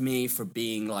 accept me for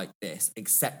being like this.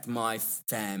 Accept my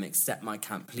femme, accept my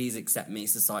camp. Please accept me,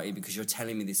 society, because you're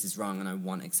telling me this is wrong and I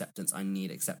want acceptance. I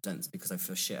need acceptance because I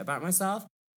feel shit about myself.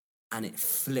 And it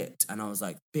flipped, and I was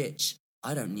like, bitch,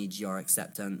 I don't need your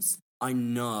acceptance. I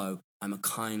know I'm a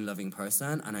kind, loving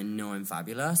person, and I know I'm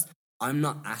fabulous. I'm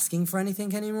not asking for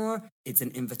anything anymore. It's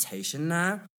an invitation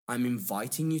now. I'm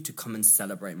inviting you to come and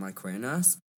celebrate my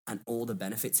queerness and all the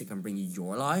benefits it can bring you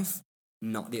your life,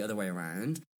 not the other way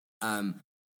around.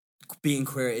 Being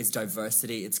queer is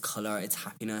diversity, it's color, it's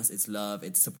happiness, it's love,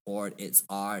 it's support, it's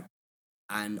art.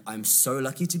 And I'm so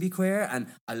lucky to be queer. And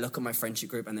I look at my friendship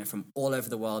group and they're from all over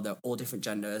the world. They're all different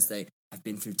genders. They have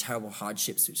been through terrible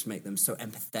hardships, which make them so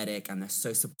empathetic. And they're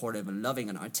so supportive and loving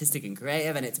and artistic and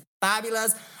creative. And it's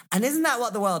fabulous. And isn't that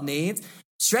what the world needs?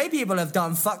 Straight people have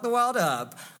done fuck the world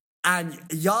up. And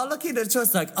y'all looking at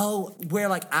us like, oh, we're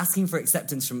like asking for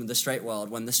acceptance from the straight world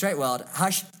when the straight world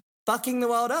has fucking the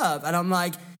world up. And I'm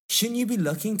like, shouldn't you be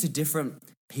looking to different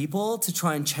people to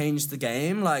try and change the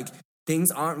game? Like,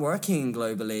 things aren't working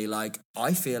globally, like,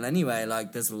 I feel anyway,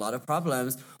 like, there's a lot of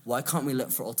problems. Why can't we look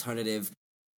for alternative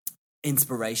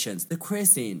inspirations? The queer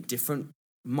scene, different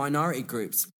minority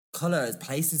groups, colours,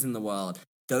 places in the world.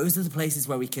 Those are the places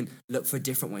where we can look for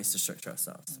different ways to structure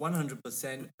ourselves.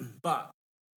 100%. But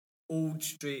old,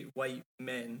 straight, white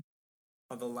men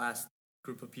are the last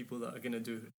group of people that are going to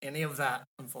do any of that,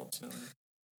 unfortunately.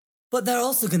 But they're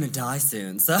also going to die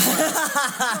soon, so...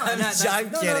 That's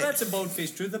a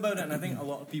bold-faced truth about it, and I think a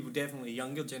lot of people, definitely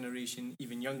younger generation,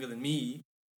 even younger than me,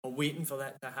 are waiting for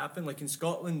that to happen. Like in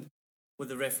Scotland, with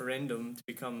the referendum to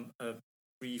become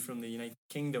free from the United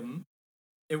Kingdom,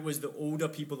 it was the older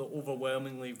people that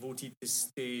overwhelmingly voted to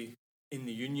stay in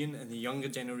the Union, and the younger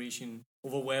generation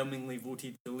overwhelmingly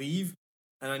voted to leave.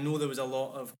 And I know there was a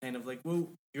lot of kind of like,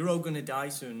 well, you're all going to die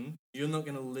soon. You're not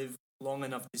going to live long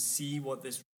enough to see what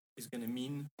this is going to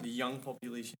mean. The young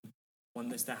population want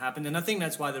this to happen, and I think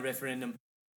that's why the referendum.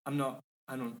 I don't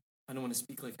want to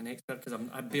speak like an expert because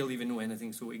I barely even know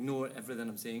anything, so ignore everything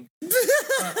I'm saying.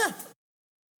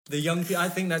 The young people, I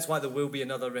think that's why there will be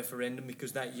another referendum,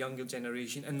 because that younger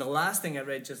generation. And the last thing I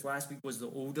read just last week was the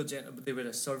older they were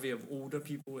a survey of older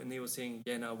people, and they were saying,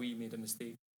 yeah, no, we made a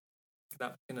mistake.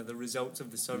 That kind of the results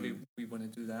of the survey. We want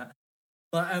to do that,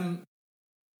 but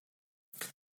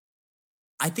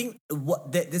I think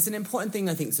there's an important thing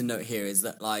I think to note here is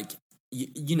that, like,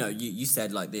 you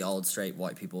said, like, the old straight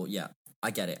white people. Yeah, I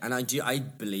get it, and I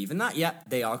believe in that. Yeah,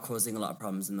 they are causing a lot of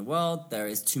problems in the world. There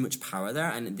is too much power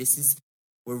there, and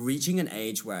we're reaching an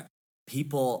age where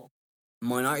people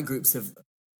minority groups have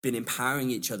been empowering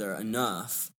each other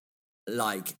enough,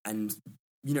 like, and,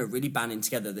 you know, really banding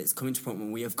together, that it's coming to a point where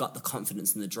we have got the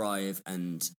confidence and the drive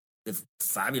and the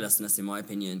fabulousness, in my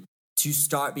opinion, to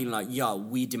start being like, yeah,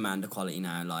 we demand equality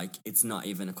now. Like, it's not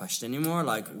even a question anymore.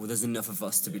 Like, well, there's enough of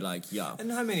us to be like, yeah.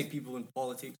 And how many people in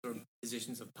politics or in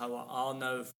positions of power are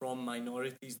now from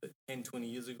minorities that 10, 20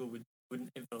 years ago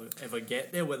wouldn't ever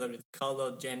get there, whether it's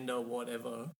colour, gender,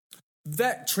 whatever.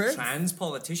 That true. Trans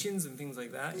politicians and things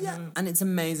like that. Yeah, and it's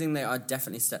amazing. They are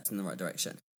definitely steps in the right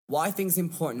direction. What I think is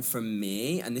important for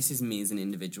me, and this is me as an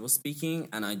individual speaking,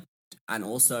 and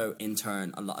also in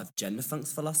turn a lot of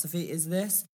GenderFunk's philosophy is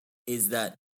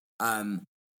that at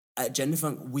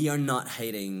GenderFunk we are not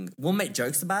hating. We'll make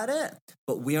jokes about it,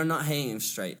 but we are not hating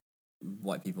straight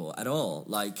white people at all.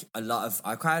 Like,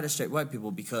 I cry out of straight white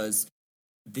people because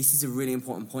this is a really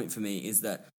important point for me, is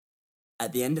that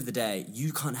at the end of the day,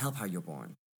 you can't help how you're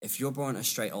born. If you're born a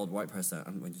straight old white person,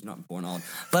 well, you're not born old,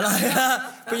 but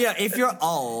yeah, if you're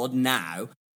old now,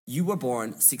 you were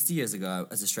born 60 years ago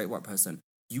as a straight white person.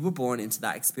 You were born into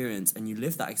that experience and you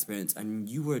lived that experience and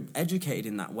you were educated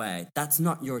in that way. That's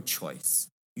not your choice.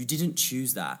 You didn't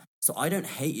choose that. So I don't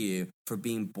hate you for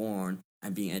being born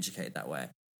and being educated that way.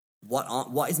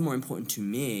 What is more important to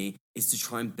me is to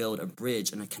try and build a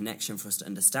bridge and a connection for us to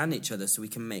understand each other so we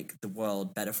can make the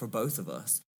world better for both of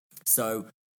us. So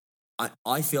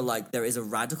I feel like there is a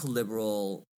radical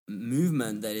liberal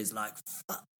movement that is like,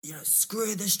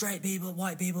 screw the straight people,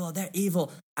 white people, they're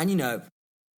evil. And,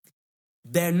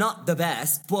 they're not the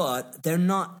best, but they're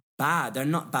not bad. They're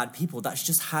not bad people. That's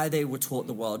just how they were taught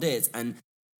the world is. And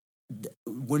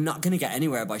we're not going to get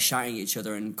anywhere by shouting at each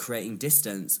other and creating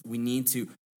distance. We need to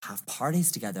have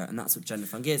parties together, and that's what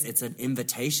GenderFunk is. It's an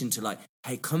invitation to like,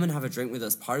 hey, come and have a drink with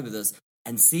us, party with us,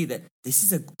 and see that this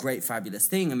is a great, fabulous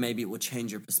thing, and maybe it will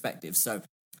change your perspective. So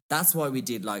that's why we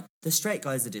did like the straight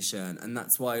guys edition, and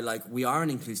that's why like we are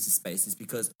an inclusive space, is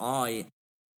because I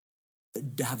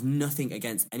have nothing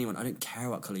against anyone. I don't care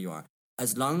what color you are.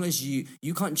 As long as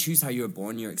you can't choose how you were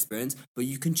born, your experience, but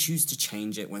you can choose to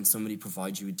change it when somebody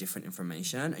provides you with different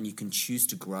information, and you can choose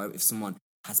to grow if someone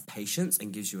has patience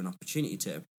and gives you an opportunity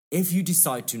to. If you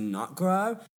decide to not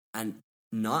grow and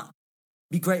not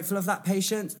be grateful of that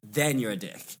patience, then you're a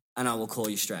dick, and I will call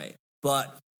you straight.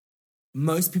 But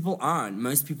most people aren't.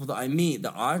 Most people that I meet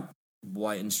that are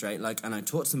white and straight, like, and I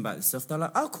talk to them about this stuff, they're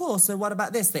like, oh, cool, so what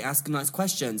about this? They ask nice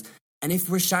questions. And if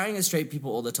we're shouting at straight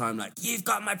people all the time, like, you've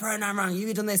got my pronoun wrong,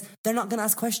 you've done this, they're not going to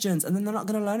ask questions, and then they're not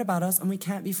going to learn about us, and we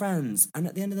can't be friends. And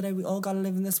at the end of the day, we all got to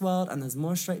live in this world, and there's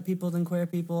more straight people than queer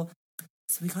people,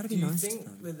 so we got to be nice to them. Do you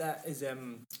think that is, I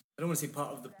don't want to say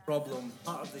part of the problem,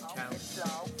 part of the challenge?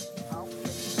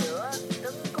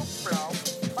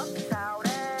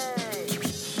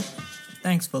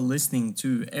 Thanks for listening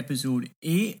to episode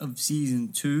 8 of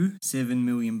season 2, 7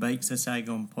 Million Bikes, a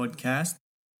Saigon podcast.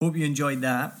 Hope you enjoyed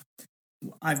that.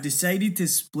 I've decided to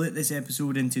split this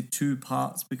episode into 2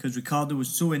 parts because Ricardo was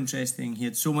so interesting. He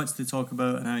had so much to talk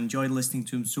about and I enjoyed listening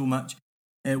to him so much.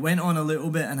 It went on a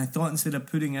little bit and I thought instead of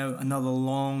putting out another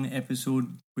long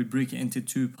episode, we'd break it into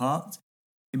 2 parts.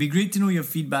 It'd be great to know your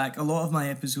feedback. A lot of my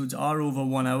episodes are over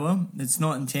 1 hour. It's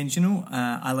not intentional.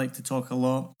 I like to talk a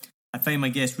lot. I find my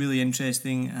guests really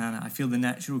interesting and I feel the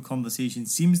natural conversation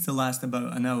seems to last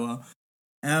about an hour.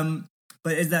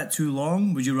 But is that too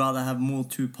long? Would you rather have more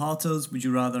 2-parters? Would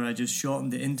you rather I just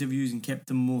shortened the interviews and kept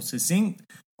them more succinct?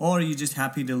 Or are you just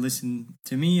happy to listen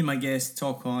to me and my guests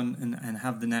talk on and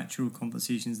have the natural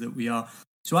conversations that we are?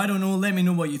 So I don't know. Let me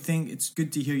know what you think. It's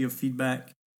good to hear your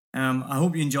feedback. I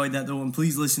hope you enjoyed that though. And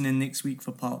please listen in next week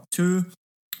for part 2,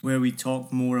 where we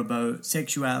talk more about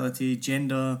sexuality,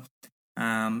 gender,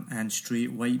 and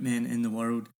straight white men in the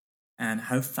world, and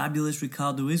how fabulous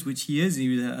Ricardo is, which he is. He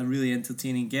was a really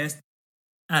entertaining guest.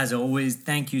 As always,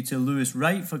 thank you to Lewis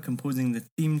Wright for composing the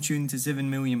theme tune to 7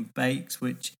 Million Bikes,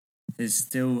 which is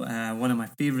still one of my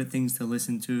favourite things to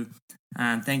listen to.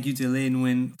 And thank you to Elaine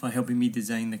Wynn for helping me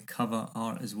design the cover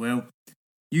art as well.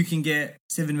 You can get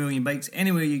 7 Million Bikes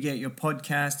anywhere you get your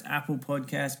podcast, Apple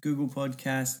Podcasts, Google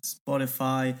Podcasts,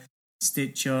 Spotify,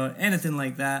 Stitcher, anything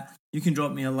like that. You can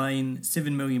drop me a line,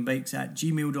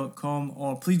 7millionbikes@gmail.com,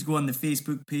 or please go on the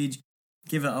Facebook page,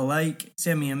 give it a like,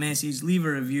 send me a message, leave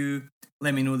a review.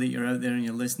 Let me know that you're out there and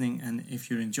you're listening, and if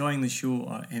you're enjoying the show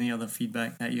or any other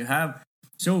feedback that you have.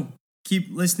 So keep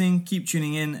listening, keep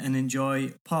tuning in, and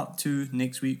enjoy part 2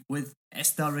 next week with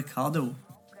Esta Ricardo.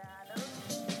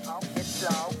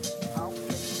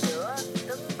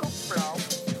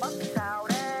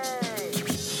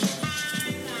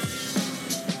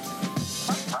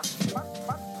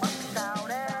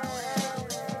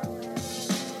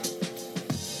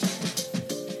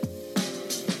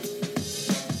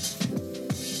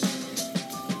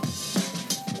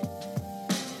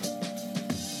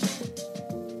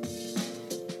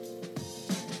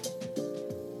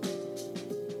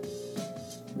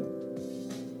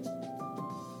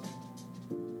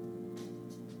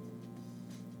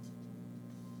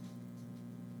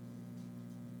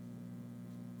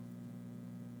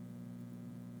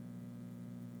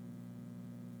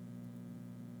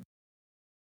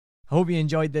 I hope you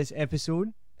enjoyed this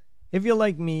episode. If you're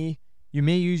like me, you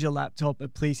may use your laptop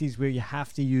at places where you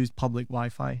have to use public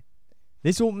Wi-Fi.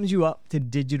 This opens you up to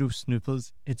digital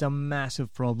snoopers. It's a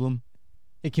massive problem.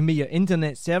 It can be your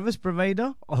internet service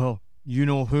provider, or you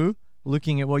know who,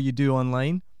 looking at what you do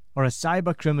online, or a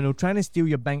cyber criminal trying to steal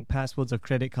your bank passwords or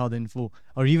credit card info,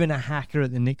 or even a hacker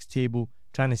at the next table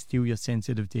trying to steal your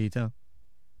sensitive data.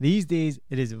 These days,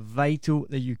 it is vital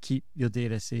that you keep your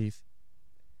data safe.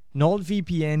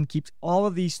 NordVPN keeps all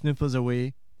of these snoopers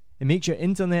away. It makes your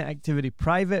internet activity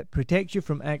private, protects you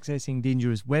from accessing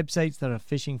dangerous websites that are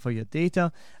phishing for your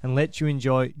data, and lets you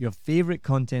enjoy your favorite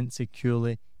content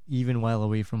securely, even while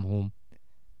away from home.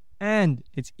 And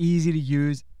it's easy to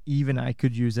use, even I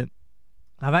could use it.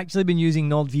 I've actually been using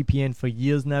NordVPN for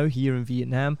years now here in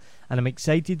Vietnam, and I'm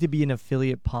excited to be an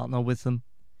affiliate partner with them.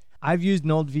 I've used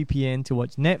NordVPN to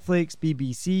watch Netflix,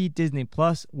 BBC, Disney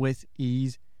Plus with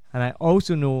ease, and I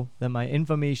also know that my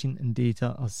information and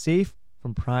data are safe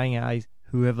from prying eyes,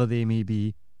 whoever they may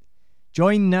be.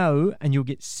 Join now and you'll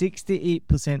get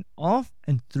 68% off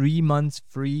and 3 months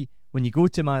free when you go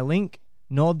to my link,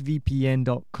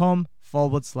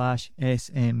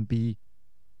 nordvpn.com/SMB.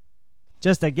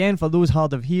 Just again, for those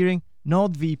hard of hearing,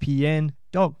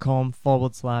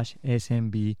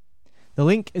 nordvpn.com/SMB. The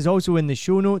link is also in the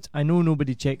show notes. I know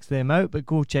nobody checks them out, but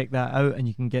go check that out and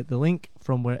you can get the link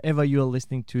from wherever you're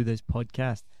listening to this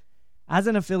podcast. As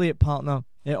an affiliate partner,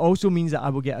 it also means that I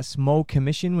will get a small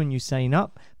commission when you sign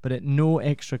up, but at no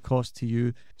extra cost to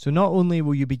you. So not only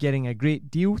will you be getting a great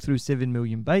deal through 7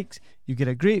 Million Bikes, you get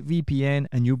a great VPN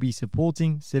and you'll be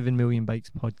supporting 7 Million Bikes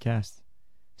podcast.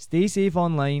 Stay safe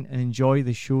online and enjoy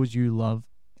the shows you love.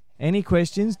 Any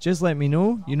questions, just let me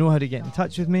know. You know how to get in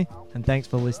touch with me. And thanks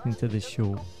for listening to this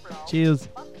show. Cheers.